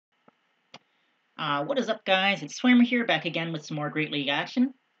What is up, guys? It's Swimmer here, back again with some more Great League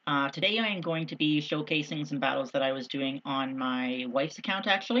action. Today I am going to be showcasing some battles that I was doing on my wife's account,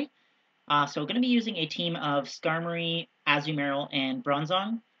 actually. So going to be using a team of Skarmory, Azumarill, and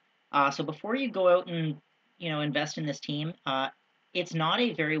Bronzong. So before you go out and invest in this team, it's not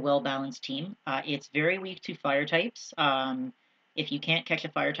a very well-balanced team. It's very weak to fire types. If you can't catch a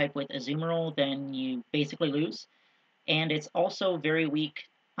fire type with Azumarill, then you basically lose. And it's also very weak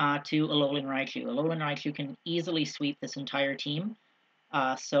to Alolan Raichu. Alolan Raichu can easily sweep this entire team.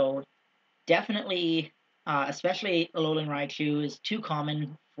 So definitely, especially Alolan Raichu is too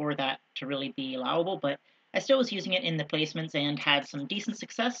common for that to really be allowable, but I still was using it in the placements and had some decent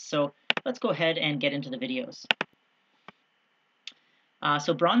success, so let's go ahead and get into the videos.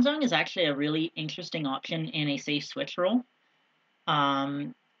 So Bronzong is actually a really interesting option in a safe switch role.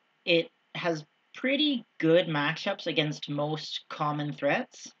 It has pretty good matchups against most common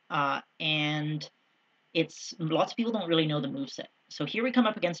threats, and lots of people don't really know the moveset. So here we come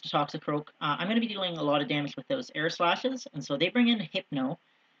up against a Toxicroak. I'm going to be dealing a lot of damage with those air slashes, and so they bring in Hypno,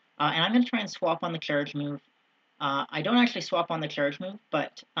 and I'm going to try and swap on the charge move. I don't actually swap on the charge move,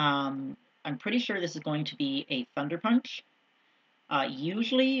 but I'm pretty sure this is going to be a Thunder Punch.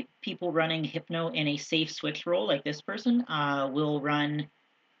 Usually, people running Hypno in a safe switch role, like this person, will run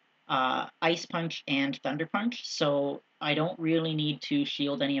Ice Punch and Thunder Punch, so I don't really need to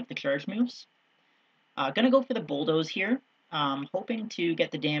shield any of the charge moves. Gonna go for the Bulldoze here, hoping to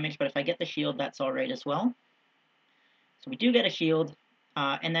get the damage, but if I get the shield, that's alright as well. So we do get a shield,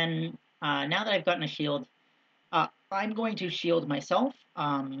 and then now that I've gotten a shield, I'm going to shield myself.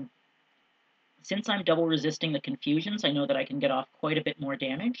 Since I'm double resisting the confusions, I know that I can get off quite a bit more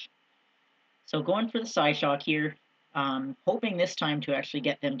damage. So going for the Psyshock here, hoping this time to actually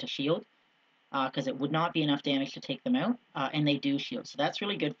get them to shield, because it would not be enough damage to take them out, and they do shield, so that's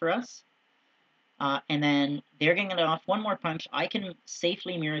really good for us. And then they're getting it off one more punch. I can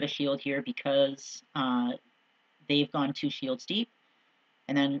safely mirror the shield here because they've gone 2 shields deep.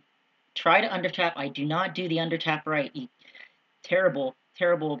 And then try to undertap. I do not do the undertap right. Terrible,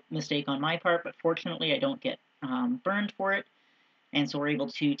 terrible mistake on my part, but fortunately I don't get burned for it. And so we're able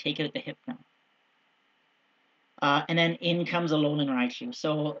to take out the Hypno. And then in comes Alolan Raichu.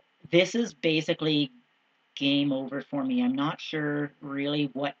 So this is basically game over for me. I'm not sure really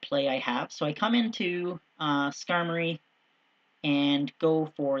what play I have. So I come into Skarmory and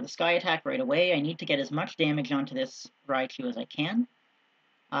go for the Sky Attack right away. I need to get as much damage onto this Raichu as I can.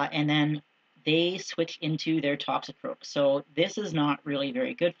 And then they switch into their Toxicroak. So this is not really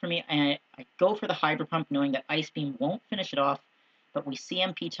very good for me. I go for the Hydro Pump knowing that Ice Beam won't finish it off, but we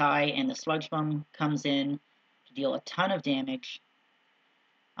CMP tie and the Sludge Bomb comes in to deal a ton of damage.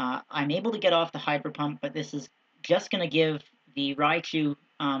 I'm able to get off the Hydro Pump, but this is just going to give the Raichu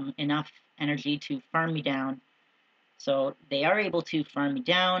enough energy to farm me down. So they are able to farm me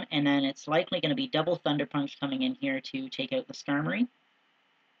down, and then it's likely going to be double Thunder Punch coming in here to take out the Skarmory.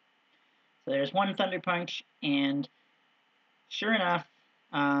 So there's one Thunder Punch, and sure enough,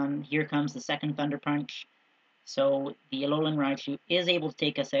 here comes the second Thunder Punch. So the Alolan Raichu is able to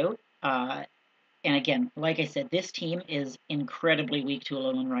take us out. And again, like I said, this team is incredibly weak to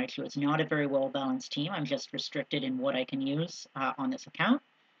Alolan Raichu. It's not a very well-balanced team. I'm just restricted in what I can use on this account.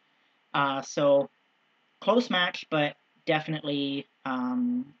 So, close match, but definitely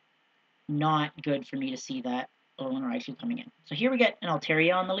not good for me to see that Alolan Raichu coming in. So here we get an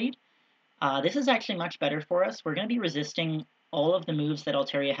Altaria on the lead. This is actually much better for us. We're going to be resisting all of the moves that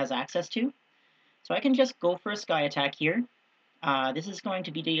Altaria has access to. So I can just go for a Sky Attack here. This is going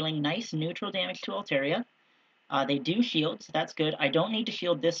to be dealing nice neutral damage to Altaria. They do shield, so that's good. I don't need to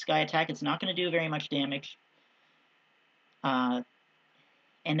shield this Sky Attack. It's not going to do very much damage. And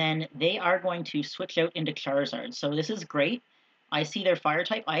then they are going to switch out into Charizard. So this is great. I see their Fire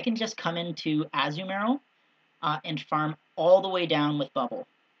type. I can just come into Azumarill and farm all the way down with Bubble.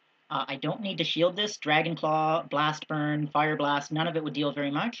 I don't need to shield this. Dragon Claw, Blast Burn, Fire Blast, none of it would deal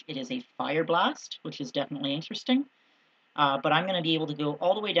very much. It is a Fire Blast, which is definitely interesting. But I'm going to be able to go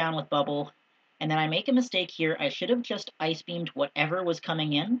all the way down with Bubble. And then I make a mistake here. I should have just Ice Beamed whatever was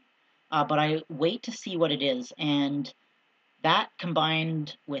coming in. But I wait to see what it is. And that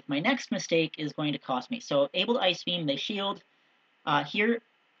combined with my next mistake is going to cost me. So able to Ice Beam, they shield. Here,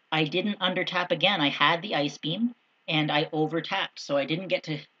 I didn't undertap again. I had the Ice Beam, and I over-tapped. So I didn't get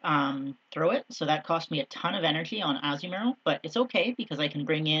to throw it. So that cost me a ton of energy on Azumarill. But it's okay because I can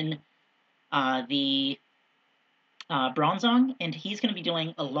bring in the Bronzong, and he's going to be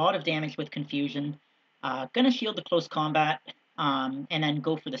doing a lot of damage with Confusion. Going to shield the close combat, and then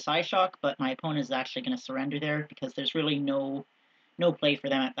go for the Psyshock, but my opponent is actually going to surrender there because there's really no play for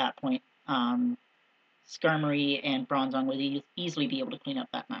them at that point. Skarmory and Bronzong would easily be able to clean up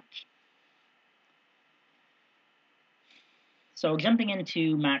that match. So jumping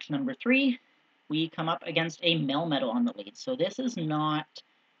into match number 3, we come up against a Melmetal on the lead. So this is not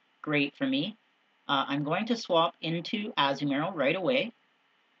great for me. I'm going to swap into Azumarill right away.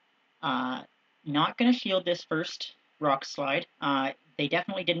 Not going to shield this first Rock Slide. They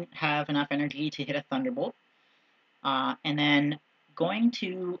definitely didn't have enough energy to hit a Thunderbolt. And then going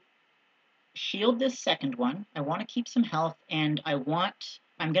to shield this second one. I want to keep some health, and I'm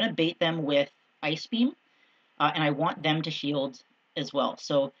going to bait them with Ice Beam, and I want them to shield as well.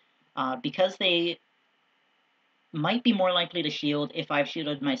 So because they might be more likely to shield if I've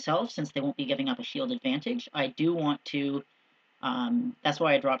shielded myself, since they won't be giving up a shield advantage, I do want to, that's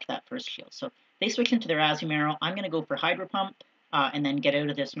why I dropped that first shield. So they switch into their Azumarill. I'm going to go for Hydro Pump, and then get out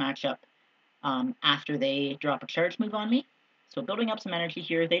of this matchup after they drop a charge move on me. So building up some energy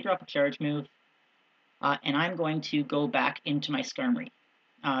here, they drop a charge move, and I'm going to go back into my Skarmory.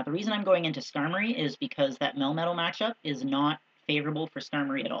 The reason I'm going into Skarmory is because that Melmetal matchup is not favorable for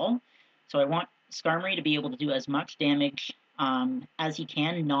Skarmory at all. So I want Skarmory to be able to do as much damage as he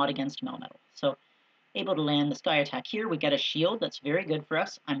can, not against Melmetal. So able to land the Sky Attack here. We get a shield. That's very good for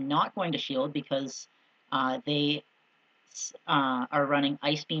us. I'm not going to shield because they are running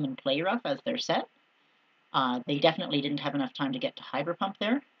Ice Beam and Play Rough as their set. They definitely didn't have enough time to get to Hydro Pump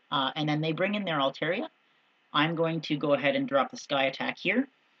there. And then they bring in their Altaria. I'm going to go ahead and drop the Sky Attack here.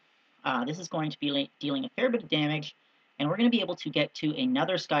 This is going to be dealing a fair bit of damage, and we're going to be able to get to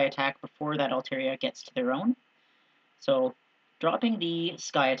another Sky Attack before that Altaria gets to their own. So dropping the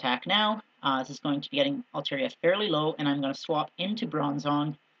Sky Attack now, this is going to be getting Altaria fairly low, and I'm going to swap into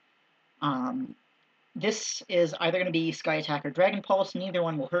Bronzong. This is either going to be Sky Attack or Dragon Pulse. Neither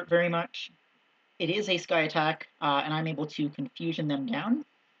one will hurt very much. It is a Sky Attack, and I'm able to Confusion them down.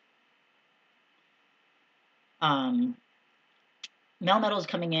 Melmetal is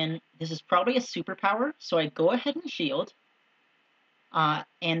coming in. This is probably a superpower, so I go ahead and shield.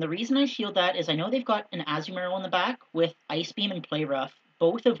 And the reason I shield that is I know they've got an Azumarill in the back with Ice Beam and Play Rough,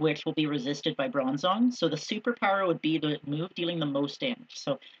 both of which will be resisted by Bronzong. So the superpower would be the move dealing the most damage.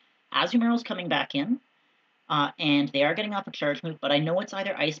 So Azumarill's coming back in, and they are getting off a charge move, but I know it's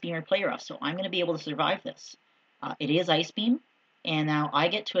either Ice Beam or Play Rough, so I'm going to be able to survive this. It is Ice Beam, and now I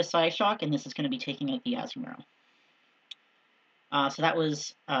get to a Psyshock, and this is going to be taking out the Azumarill. So that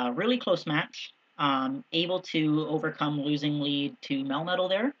was a really close match. Able to overcome losing lead to Melmetal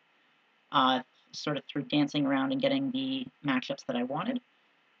there, sort of through dancing around and getting the matchups that I wanted.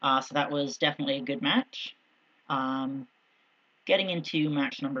 So that was definitely a good match. Getting into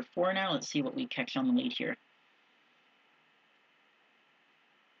match number 4 now. Let's see what we catch on the lead here.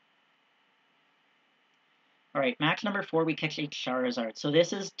 All right, match number 4, we catch a Charizard. So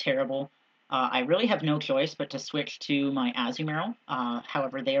this is terrible. I really have no choice but to switch to my Azumarill.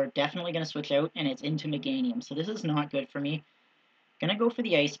 However, they are definitely going to switch out, and it's into Meganium. So this is not good for me. Going to go for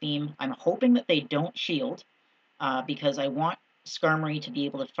the Ice Beam. I'm hoping that they don't shield, because I want Skarmory to be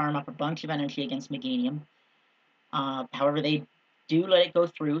able to farm up a bunch of energy against Meganium. However, they do let it go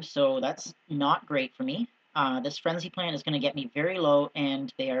through, so that's not great for me. This Frenzy Plant is going to get me very low,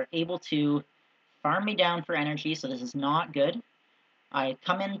 and they are able to farm me down for energy, so this is not good. I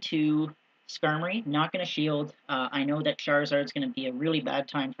come into Skarmory, not going to shield. I know that Charizard's going to be a really bad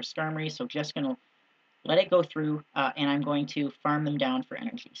time for Skarmory, so just going to let it go through, and I'm going to farm them down for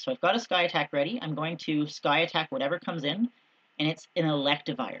energy. So I've got a Sky Attack ready. I'm going to Sky Attack whatever comes in, and it's an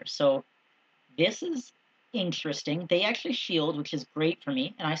Electivire. So this is interesting. They actually shield, which is great for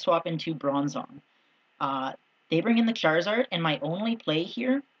me, and I swap into Bronzong. They bring in the Charizard, and my only play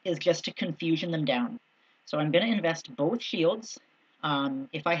here is just to Confusion them down. So I'm going to invest both shields,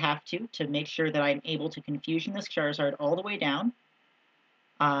 if I have to make sure that I'm able to Confusion this Charizard all the way down.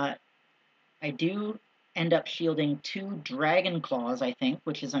 I do end up shielding 2 Dragon Claws, I think,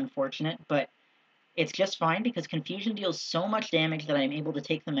 which is unfortunate, but it's just fine because Confusion deals so much damage that I'm able to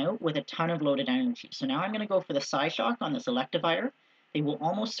take them out with a ton of loaded energy. So now I'm going to go for the Psyshock on this Electivire. They will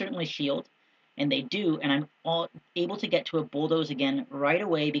almost certainly shield, and they do, and I'm able to get to a Bulldoze again right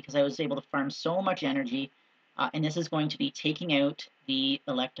away because I was able to farm so much energy. And this is going to be taking out the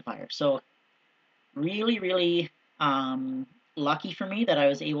Electivire. So really, really lucky for me that I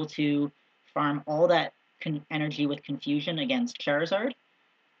was able to farm all that energy with Confusion against Charizard.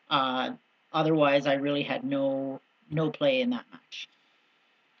 Otherwise, I really had no play in that match.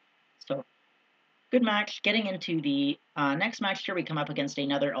 So good match. Getting into the next match here, we come up against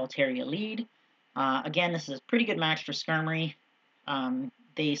another Altaria lead. Again, this is a pretty good match for Skarmory.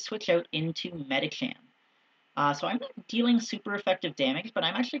 They switch out into Medicham. So I'm not dealing super effective damage, but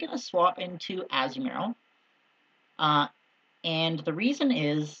I'm actually going to swap into Azumarill. And the reason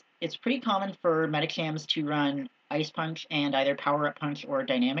is, it's pretty common for Medichams to run Ice Punch and either Power Up Punch or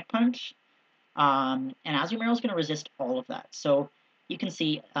Dynamic Punch. And Azumarill is going to resist all of that. So you can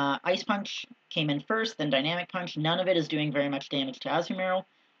see Ice Punch came in first, then Dynamic Punch. None of it is doing very much damage to Azumarill.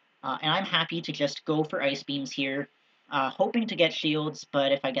 And I'm happy to just go for Ice Beams here, hoping to get shields,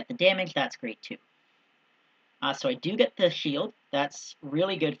 but if I get the damage, that's great too. So I do get the shield. That's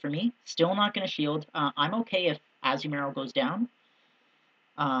really good for me. Still not going to shield. I'm okay if Azumarill goes down.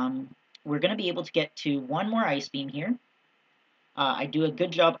 We're going to be able to get to one more Ice Beam here. I do a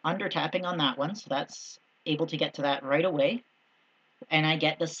good job under tapping on that one, so that's able to get to that right away. And I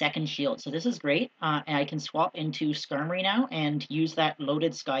get the second shield, so this is great. And I can swap into Skarmory now and use that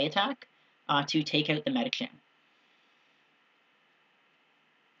loaded Sky attack to take out the Medicham.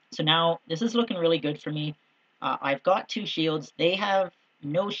 So now this is looking really good for me. I've got 2 shields. They have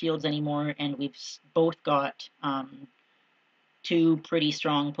no shields anymore, and we've both got 2 pretty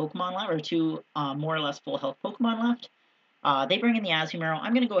strong Pokemon left, or 2 more or less full health Pokemon left. They bring in the Azumarill.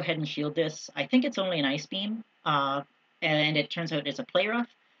 I'm going to go ahead and shield this. I think it's only an Ice Beam, and it turns out it's a Play Rough,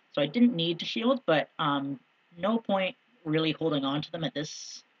 so I didn't need to shield, but no point really holding on to them at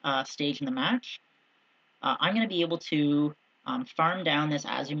this stage in the match. I'm going to be able to farm down this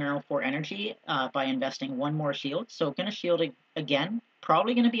Azumarill for energy by investing 1 more shield. So going to shield again.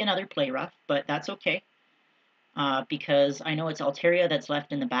 Probably going to be another Play Rough, but that's okay. Because I know it's Altaria that's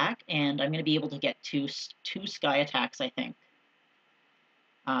left in the back, and I'm going to be able to get two Sky attacks, I think.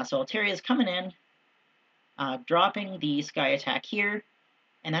 So Altaria is coming in, dropping the Sky attack here,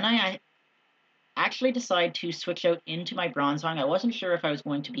 and then I actually decide to switch out into my Bronzong. I wasn't sure if I was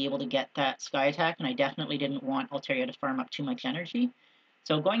going to be able to get that Sky attack, and I definitely didn't want Altaria to farm up too much energy.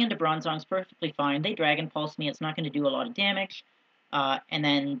 So going into Bronzong is perfectly fine. They Dragon Pulse me. It's not going to do a lot of damage. And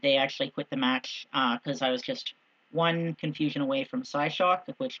then they actually quit the match because I was just 1 confusion away from Psyshock,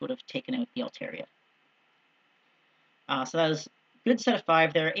 which would have taken out the Altaria. So that was a good set of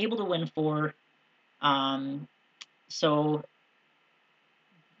 5 there. Able to win 4. So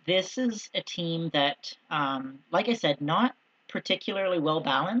this is a team that, like I said, not particularly well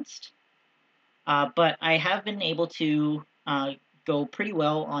balanced, but I have been able to go pretty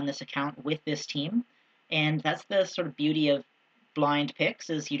well on this account with this team, and that's the sort of beauty of blind picks,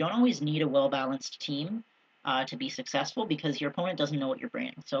 is you don't always need a well-balanced team to be successful because your opponent doesn't know what you're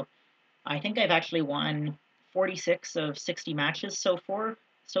bringing. So I think I've actually won 46 of 60 matches so far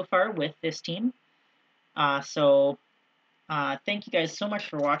with this team. Thank you guys so much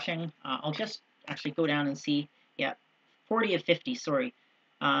for watching. I'll just actually go down and see. Yeah, 40 of 50, sorry.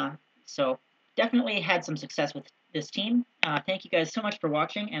 So definitely had some success with this team. Thank you guys so much for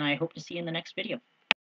watching, and I hope to see you in the next video.